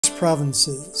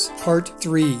Provinces, Part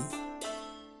 3.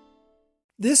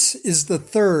 This is the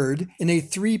third in a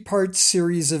three-part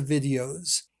series of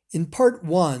videos. In Part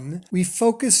 1, we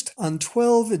focused on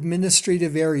 12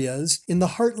 administrative areas in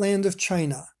the heartland of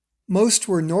China. Most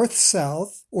were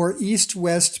north-south or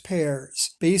east-west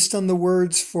pairs, based on the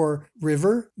words for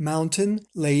river, mountain,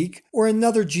 lake, or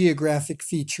another geographic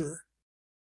feature.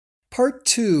 Part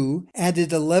 2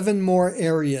 added 11 more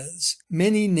areas,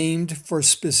 many named for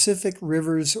specific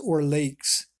rivers or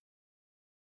lakes.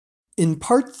 In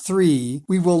Part 3,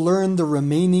 we will learn the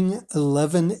remaining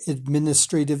 11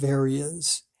 administrative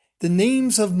areas. The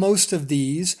names of most of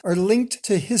these are linked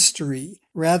to history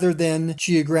rather than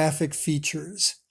geographic features.